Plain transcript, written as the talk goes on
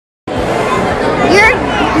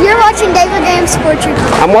watching David Graham's Sports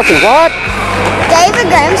Report. I'm watching what? David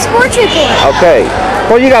Graham's Sports Report. Okay.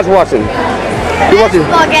 What are you guys watching?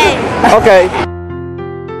 Basketball game. Okay.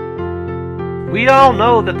 We all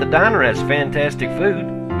know that the diner has fantastic food.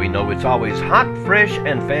 We know it's always hot, fresh,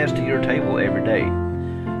 and fast to your table every day.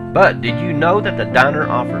 But did you know that the diner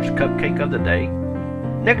offers Cupcake of the Day?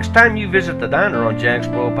 Next time you visit the diner on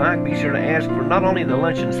Jacksboro Pike, be sure to ask for not only the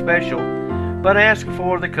luncheon special, but ask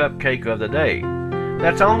for the Cupcake of the Day.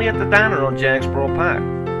 That's only at the diner on Jacksboro Pike,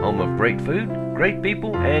 home of great food, great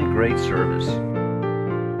people, and great service.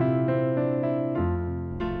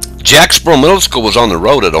 Jacksboro Middle School was on the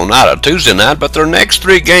road at Oneida Tuesday night, but their next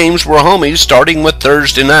 3 games were homies, starting with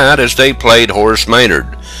Thursday night as they played Horace Maynard.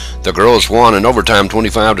 The girls won in overtime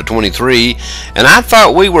 25-23, and I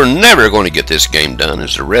thought we were never going to get this game done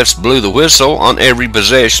as the refs blew the whistle on every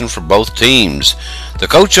possession for both teams. The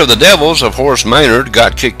coach of the Devils of Horace Maynard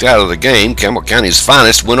got kicked out of the game. Campbell County's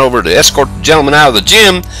finest went over to escort the gentleman out of the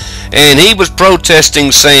gym, and he was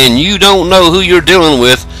protesting, saying, "You don't know who you're dealing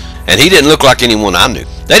with," and he didn't look like anyone I knew.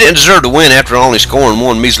 They didn't deserve to win after only scoring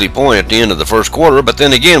 1 measly point at the end of the first quarter, but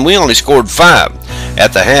then again, we only scored 5.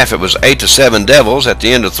 At the half, it was 8-7 Devils. At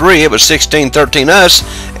the end of 3, it was 16-13 us,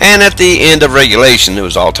 and at the end of regulation, it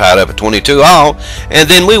was all tied up at 22 all, and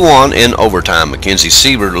then we won in overtime. Mackenzie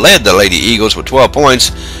Seaver led the Lady Eagles with 12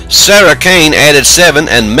 points. Sarah Kane added 7,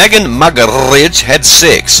 and Megan Magarich had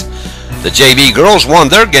 6. The JV girls won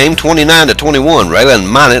their game 29-21. Raylan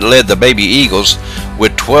Minot led the Baby Eagles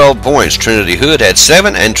with 12 points. Trinity Hood had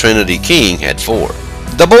 7 and Trinity King had 4.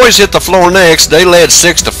 The boys hit the floor next. They led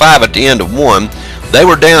 6-5 at the end of 1. They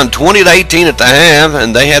were down 20-18 at the half,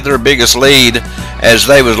 and they had their biggest lead as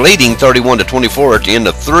they was leading 31-24 at the end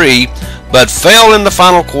of 3, but fell in the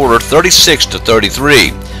final quarter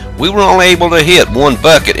 36-33. We were only able to hit 1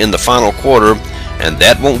 bucket in the final quarter, and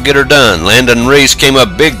that won't get her done. Landon Reese came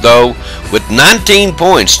up big though with 19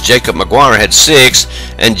 points. Jacob McGuire had 6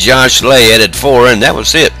 and Josh Lay added 4, and that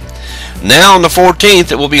was it. Now on the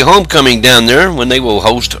 14th it will be homecoming down there when they will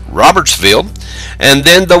host Robertsville, and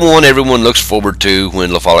then the one everyone looks forward to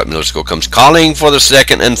when La Follette Middle School comes calling for the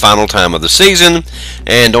second and final time of the season.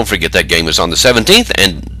 And don't forget that game is on the 17th,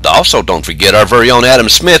 and also don't forget our very own Adam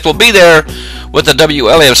Smith will be there with the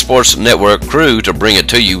WLAF Sports Network crew to bring it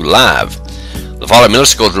to you live. La Follette Middle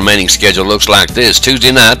School's remaining schedule looks like this.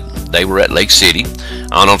 Tuesday night, they were at Lake City.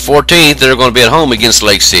 On the 14th, they're going to be at home against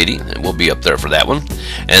Lake City, and we'll be up there for that one.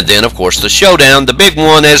 And then, of course, the showdown, the big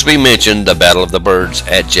one, as we mentioned, the Battle of the Birds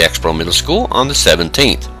at Jacksboro Middle School on the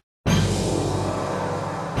 17th.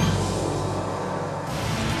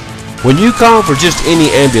 When you call for just any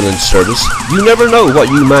ambulance service, you never know what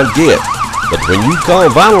you might get. But when you call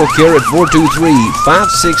Vital Care at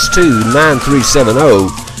 423-562-9370,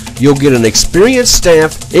 you'll get an experienced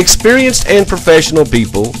staff, experienced and professional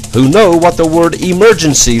people who know what the word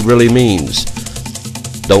emergency really means.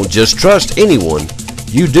 Don't just trust anyone.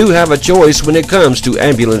 You do have a choice when it comes to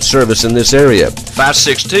ambulance service in this area.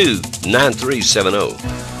 562-9370.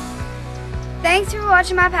 Thanks for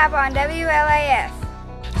watching my papa on WLAF.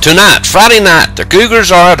 Tonight, Friday night, the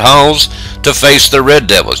Cougars are at Halls to face the Red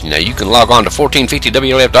Devils. Now, you can log on to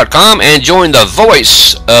 1450WLF.com and join the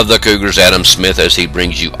voice of the Cougars, Adam Smith, as he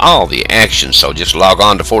brings you all the action. So just log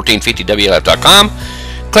on to 1450WLF.com,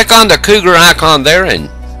 click on the Cougar icon there, and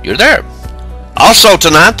you're there. Also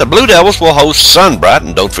tonight, the Blue Devils will host Sunbright,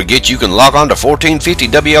 and don't forget you can log on to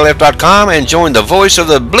 1450WLF.com and join the voice of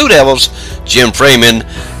the Blue Devils, Jim Freeman,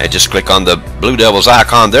 and just click on the Blue Devils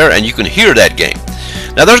icon there, and you can hear that game.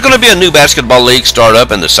 Now, there's going to be a new basketball league start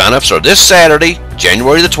up, and the sign-ups are this Saturday,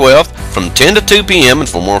 January the 12th, from 10 to 2 p.m., and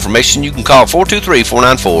for more information, you can call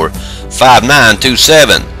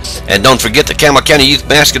 423-494-5927. And don't forget the Campbell County Youth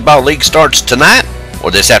Basketball League starts tonight,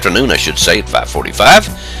 or this afternoon, I should say, at 5:45,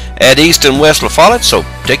 at East and West La Follette, so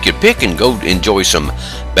take your pick and go enjoy some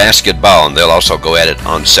basketball, and they'll also go at it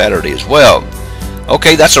on Saturday as well.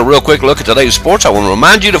 Okay, that's a real quick look at today's sports. I want to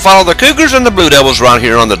remind you to follow the Cougars and the Blue Devils right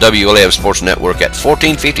here on the WLAF Sports Network at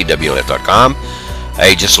 1450WLF.com.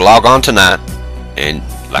 Hey, just log on tonight and,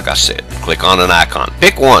 like I said, click on an icon.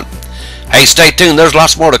 Pick one. Hey, stay tuned. There's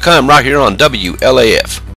lots more to come right here on WLAF.